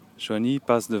Joanie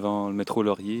passe devant le métro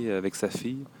Laurier avec sa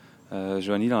fille.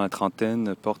 Joanie, dans la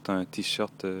trentaine, porte un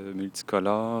t-shirt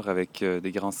multicolore avec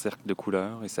des grands cercles de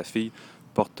couleurs et sa fille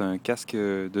porte un casque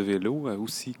de vélo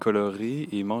aussi coloré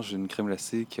et mange une crème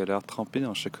glacée qui a l'air trempée dans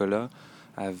le chocolat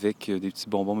avec des petits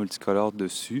bonbons multicolores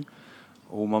dessus.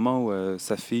 Au moment où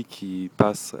sa fille qui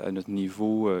passe à notre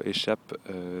niveau échappe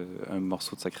un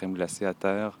morceau de sa crème glacée à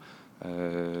terre,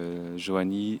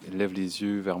 Joanie lève les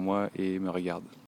yeux vers moi et me regarde.